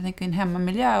som möjligt. Jag tänker en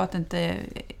hemmamiljö och att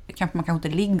man kanske inte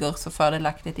ligger så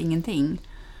fördelaktigt ingenting.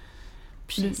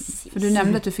 Precis. För du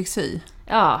nämnde att du fick sy.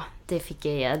 Ja, det fick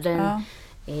jag göra.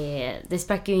 Det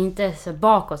sprack ju inte så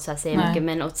bakåt så att säga mycket,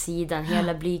 men åt sidan.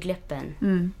 Hela blygläppen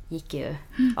gick ju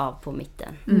av på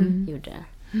mitten. Gjorde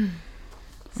den.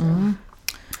 Så.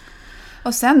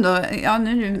 Och sen då,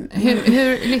 nu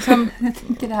Hur liksom... jag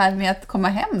tänker det här med att komma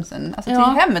hem sen, alltså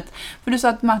till hemmet. För du sa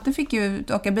att Martin fick ju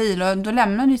åka bil och då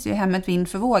lämnades ju hemmet vind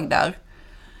för våg där.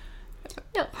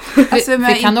 Ja. Alltså,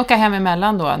 Fick han åka hem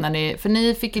emellan då? För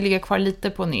ni fick ju ligga kvar lite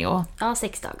på Neo. Ja,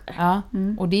 6 dagar. Ja,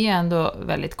 och det är ändå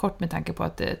väldigt kort med tanke på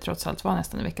att det trots allt var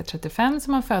nästan en vecka 35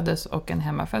 som han föddes och en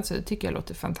hemmafödd. Så det tycker jag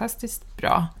låter fantastiskt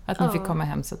bra att ni fick komma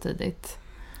hem så tidigt.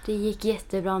 Det gick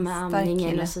jättebra med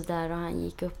amningen och sådär, och han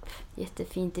gick upp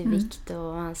jättefint i vikt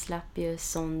och han slapp ju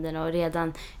sonden, och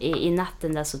redan i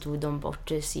natten där så tog de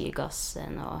bort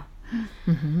syrgasen och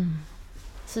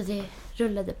så det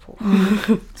rullade på.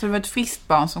 Så det var ett friskt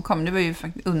barn som kom. Det var ju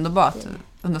faktiskt underbart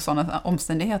under sådana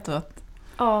omständigheter.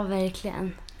 Ja,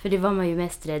 verkligen. För det var man ju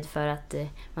mest rädd för, att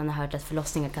man har hört att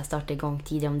förlossningar kan starta igång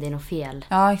tidigare om det är något fel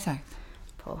Exakt.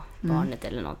 på barnet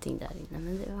eller någonting där inne.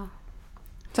 Men det var...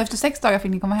 Så efter 6 dagar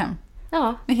fick ni komma hem?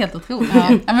 Ja. Det är helt otroligt.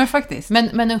 Ja, men faktiskt.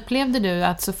 Men upplevde du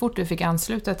att så fort du fick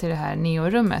ansluta till det här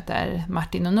Neo-rummet där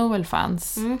Martin och Noel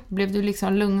fanns, blev du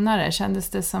liksom lugnare? Kändes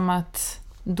det som att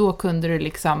då kunde du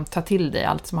liksom ta till dig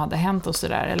allt som hade hänt och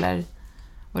sådär? Eller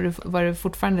var det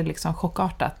fortfarande liksom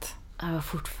chockartat? Jag var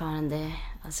fortfarande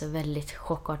väldigt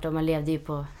chockartat. Man levde ju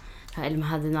på... Eller man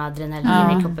hade någon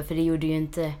adrenalin i kroppen, för det gjorde ju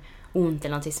inte ont eller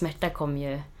någonting. Smärta kom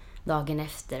ju dagen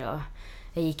efter och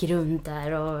jag gick runt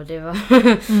där och det var...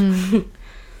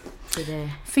 Så det...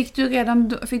 Fick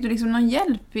du liksom någon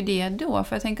hjälp i det då?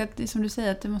 För jag tänker att, som du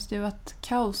säger, att det måste ju varit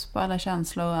kaos på alla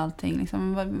känslor och allting.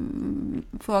 Liksom,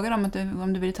 frågade de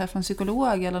om du ville träffa en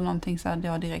psykolog eller någonting så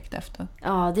här, direkt efter?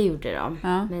 Ja, det gjorde de.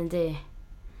 Ja. Men det...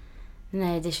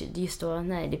 Nej, just då...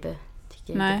 Nej, det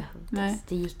tyckte jag inte behövdes.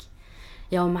 Det gick...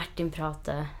 Jag och Martin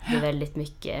pratade väldigt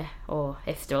mycket och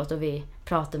efteråt, och vi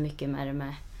pratade mycket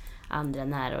med andra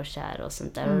nära och kära och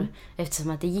sånt där. Och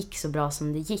eftersom att det gick så bra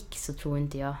som det gick, så tror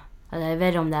inte jag att det är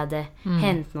värre om det hade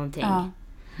hänt någonting.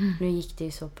 Nu gick det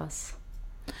ju så pass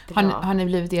bra. Har ni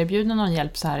blivit erbjudna någon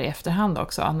hjälp så här i efterhand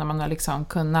också, när man har liksom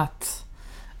kunnat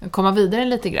komma vidare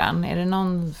lite grann? Är det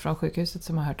någon från sjukhuset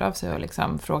som har hört av sig och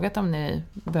liksom frågat om ni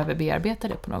behöver bearbeta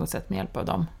det på något sätt med hjälp av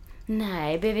dem?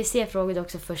 Nej, BVC frågade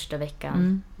också första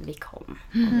veckan vi kom.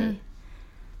 Men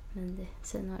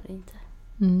sen har det inte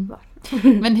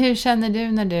varit. Men hur känner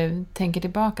du när du tänker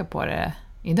tillbaka på det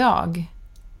idag?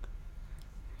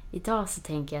 Idag så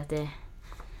tänker jag att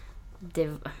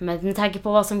med tanke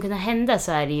på vad som kunde hända,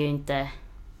 så är det ju inte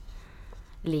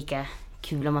lika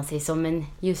kul om man säger så. Men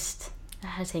just det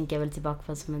här tänker jag väl tillbaka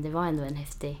på som att det var ändå en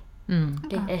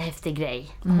häftig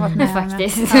grej.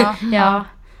 Faktiskt. Ja.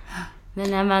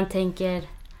 Men när man tänker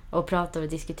och pratar och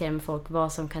diskuterar med folk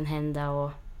vad som kan hända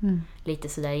och lite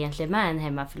sådär egentligen med en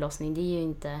hemmaförlossning, det är ju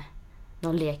inte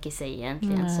någon lek i sig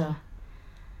egentligen. Så.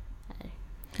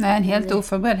 Nej, en helt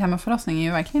oförberedd hemmaförlossning är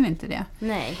ju verkligen inte det.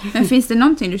 Nej. Men finns det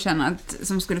någonting du känner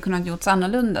som skulle kunna ha gjorts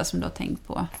annorlunda som du har tänkt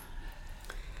på?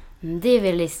 Det är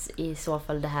väl i så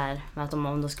fall det här med att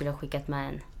om de skulle ha skickat med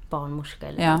en barnmorska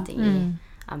eller någonting i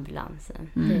ambulansen.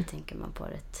 Det tänker man på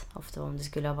rätt ofta, om det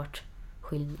skulle ha varit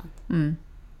skillnad.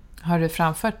 Har du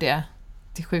framfört det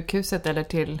till sjukhuset eller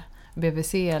till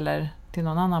BVC eller till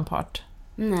någon annan part?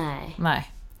 Nej.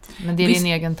 Men det är din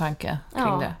egen tanke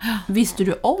kring det. Visste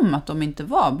du om att de inte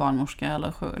var barnmorskor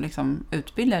eller liksom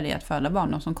utbildade i att föda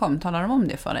barn, de som kom? Talade de om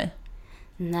det för dig?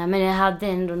 Nej, men jag hade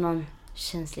ändå någon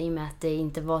känsla i mig att det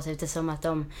inte var så, eftersom att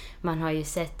man har ju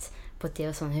sett på TV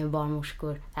och sånt hur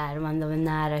barnmorskor är. De är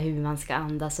nära hur man ska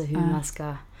andas och hur man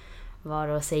ska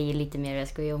vara, och säger lite mer. Jag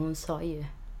ska göra. Hon sa ju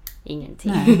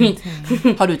ingenting. Nej.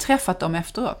 Har du träffat dem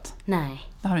efteråt? Nej.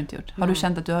 Det har du inte gjort. Har du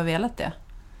känt att du har velat det?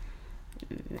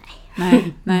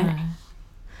 Nej. Nej.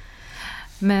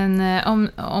 Men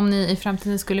om ni i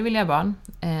framtiden skulle vilja barn,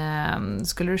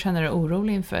 skulle du känna dig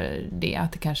orolig inför det,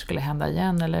 att det kanske skulle hända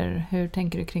igen, eller hur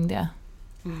tänker du kring det?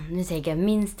 Nu tänker jag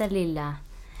minsta lilla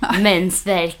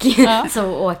mensvärk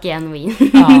så åker jag nog in.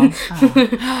 Ja.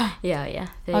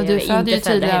 Du föder ju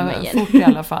tidigare fort i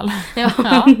alla fall.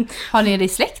 Har ni det i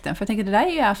släkten? För jag tänker, det där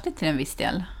är ju ärftligt till en viss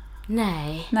del.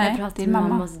 Nej, jag pratar med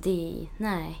mamma.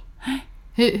 Nej.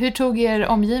 Hur tog er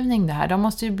omgivning det här? De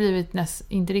måste ju blivit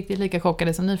inte riktigt lika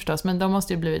chockade som ni förstås, men de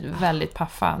måste ju blivit väldigt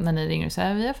paffa när ni ringer och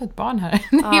säger vi har fått barn här.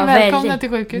 Ni är välkomna till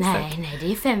sjukhuset. Nej,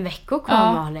 det är 5 veckor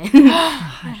kvar, Malin.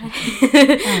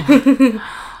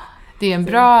 Det är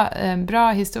en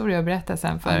bra historia att berätta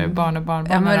sen för barn och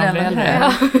barnbarn när de blir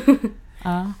äldre.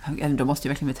 De måste ju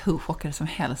verkligen bli hur chockade som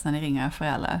helst när ni ringer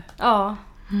föräldrar. Ja.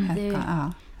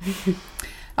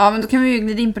 Ja, men då kan vi ju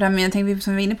glida in på det här, men jag tänkte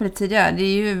som vi var inne på det tidigare, det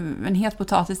är ju en het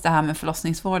potatis det här med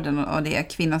förlossningsvården och det är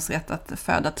kvinnans rätt att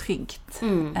föda tryggt.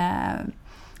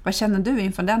 Vad känner du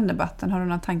inför den debatten? Har du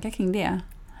några tankar kring det?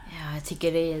 Ja, jag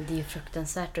tycker det är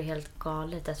fruktansvärt och helt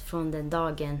galet att från den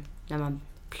dagen när man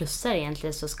plussar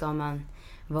egentligen så ska man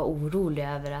vara orolig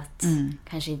över att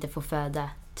kanske inte få föda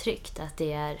tryggt. Att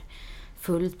det är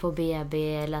fullt på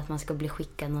BB eller att man ska bli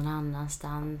skickad någon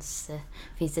annanstans.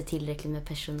 Finns det tillräckligt med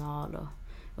personal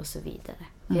och så vidare.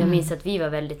 Jag minns att vi var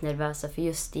väldigt nervösa för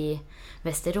just i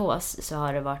Västerås så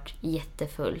har det varit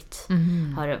jättefullt.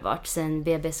 Har det varit. Sen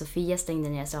BB Sofia stängde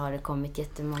ner så har det kommit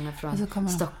jättemånga från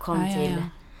Stockholm till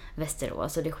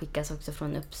Västerås. Och det skickas också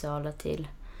från Uppsala till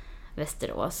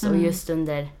Västerås. Och just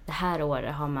under det här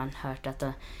året har man hört att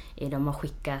de har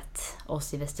skickat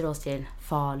oss i Västerås till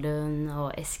Falun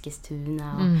och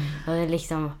Eskilstuna. Och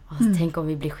liksom, tänk om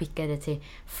vi blir skickade till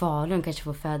Falun, kanske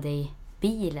får föda i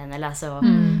bilen. Eller alltså,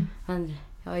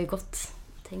 jag har ju gott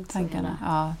tänkt tankarna.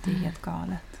 Ja, det är helt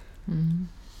galet.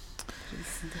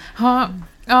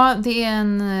 Ja, det är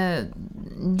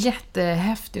en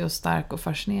jättehäftig och stark och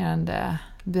fascinerande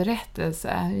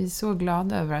berättelse. Vi är så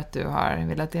glada över att du har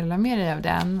velat dela med dig av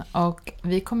den. Och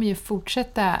vi kommer ju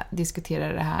fortsätta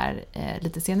diskutera det här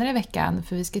lite senare i veckan.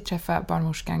 För vi ska träffa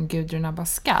barnmorskan Gudrun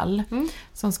Abascal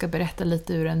som ska berätta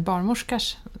lite ur en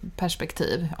barnmorskars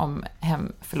perspektiv om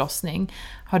hemförlossning.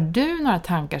 Har du några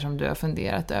tankar som du har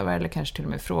funderat över eller kanske till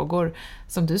och med frågor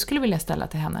som du skulle vilja ställa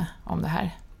till henne om det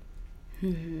här?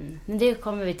 Det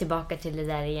kommer vi tillbaka till det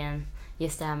där igen.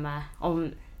 Just det här med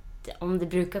om det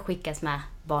brukar skickas med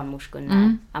barnmorskor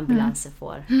när ambulansen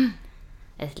får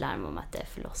ett larm om att det är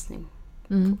förlossning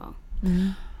på gång.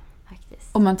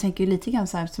 Faktiskt. Och man tänker ju lite grann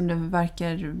så här, som det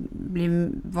verkar bli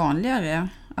vanligare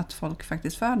att folk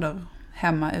faktiskt föder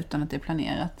hemma utan att det är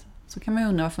planerat. Så kan man ju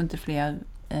undra varför inte fler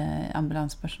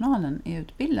ambulanspersonalen är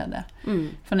utbildade.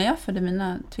 För när jag födde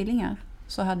mina tvillingar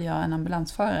så hade jag en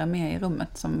ambulansförare med i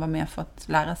rummet som var med för att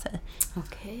lära sig.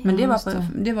 Okay. Men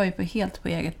det var ju helt på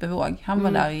eget bevåg. Han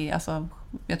var där i, alltså,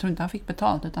 jag tror inte han fick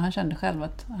betalt utan han kände själv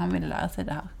att han ville lära sig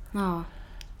det här. Ja.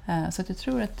 Så att jag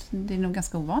tror att det är nog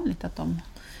ganska ovanligt att de...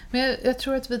 Men jag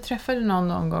tror att vi träffade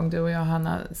någon gång, du och jag,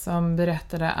 Hanna, som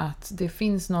berättade att det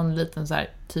finns någon liten så här,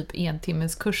 typ 1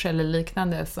 timmes kurs eller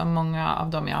liknande som många av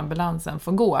dem i ambulansen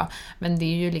får gå. Men det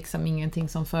är ju liksom ingenting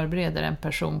som förbereder en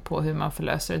person på hur man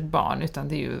förlöser ett barn, utan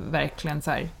det är ju verkligen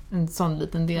så här, en sån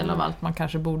liten del av allt man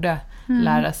kanske borde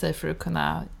lära sig för att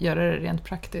kunna göra det rent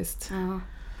praktiskt.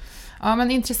 Ja,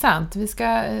 men intressant. Vi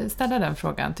ska ställa den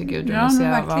frågan till Gudrun och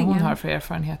se vad hon har för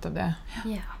erfarenhet av det.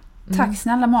 Ja. Tack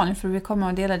snälla Malin för att vi kommer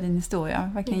och dela din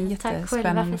historia. Verkligen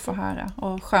jättespännande att få höra.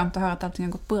 Och skönt att höra att allting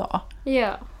har gått bra.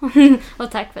 Ja,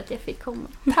 och tack för att jag fick komma.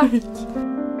 Tack!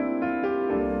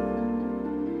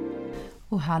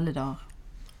 Och halledag.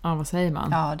 Ja, vad säger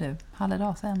man? Ja du,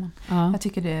 halledag säger man. Ja. Jag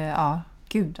tycker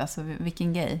gud alltså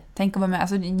vilken grej. Tänk att vara med,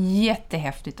 alltså det är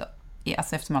jättehäftigt.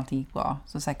 Alltså eftersom allting gick bra.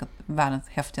 Så säkert världens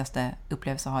häftigaste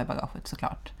upplevelse att ha i bagaget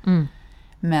såklart.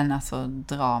 Men alltså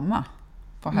drama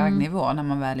på hög nivå när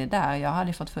man väl är där. Jag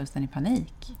hade fått fullständig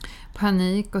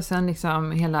panik. Och sen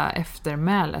liksom hela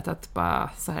eftermälet att bara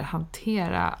så här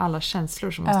hantera alla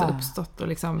känslor som måste ha uppstått och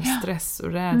liksom stress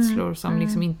och rädslor som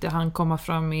liksom inte hann komma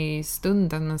fram i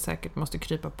stunden men säkert måste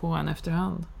krypa på en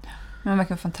efterhand. Man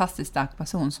verkar en fantastiskt stark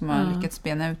person som har lyckats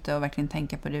spena ut det och verkligen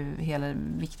tänka på det. Hela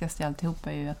viktigaste i alltihop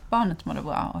är ju att barnet mår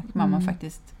bra och mamma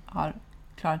faktiskt har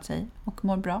klarat sig och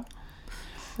mår bra.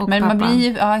 Och men pappa. man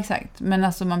blir ja exakt, men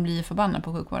alltså man blir förbannad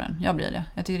på sjukvården. Jag blir det.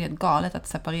 Jag tycker det är helt galet att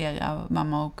separera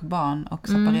mamma och barn och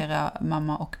separera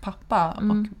mamma och pappa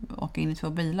och in i 2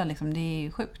 bilar liksom. Det är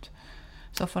ju sjukt.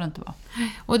 Så får det inte vara.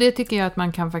 Och det tycker jag att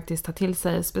man kan faktiskt ta till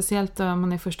sig. Speciellt om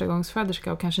man är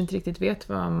förstagångsföderska och kanske inte riktigt vet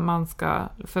vad man ska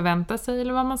förvänta sig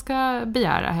eller vad man ska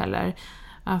begära heller.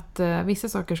 Att vissa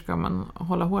saker ska man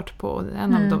hålla hårt på.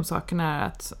 En av de sakerna är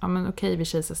att okej, vid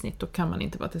kejsarsnitt då kan man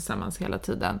inte vara tillsammans hela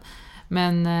tiden.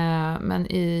 Men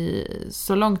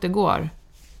så långt det går.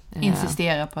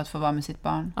 Insistera på att få vara med sitt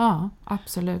barn. Ja,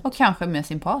 absolut. Och kanske med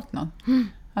sin partner.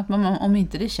 Att om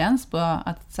inte det känns bra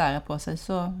att sära på sig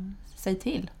så säg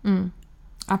till.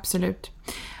 Absolut.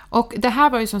 Och det här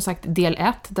var ju som sagt del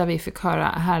 1 där vi fick höra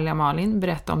härliga Malin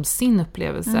berätta om sin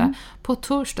upplevelse. På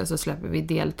torsdag så släpper vi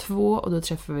del 2 och då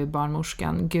träffar vi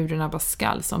barnmorskan Gudrun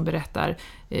Abascal som berättar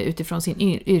utifrån sin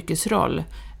yrkesroll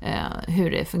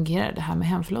hur det fungerar det här med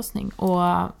hemförlossning.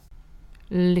 Och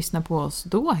lyssna på oss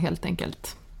då helt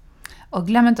enkelt. Och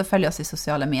glöm inte att följa oss i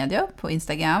sociala medier på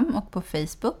Instagram och på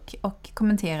Facebook och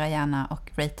kommentera gärna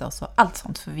och rate oss och allt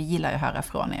sånt för vi gillar att höra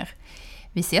från er.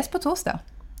 Vi ses på torsdag.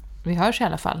 Vi hörs i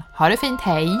alla fall. Ha det fint,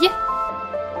 hej!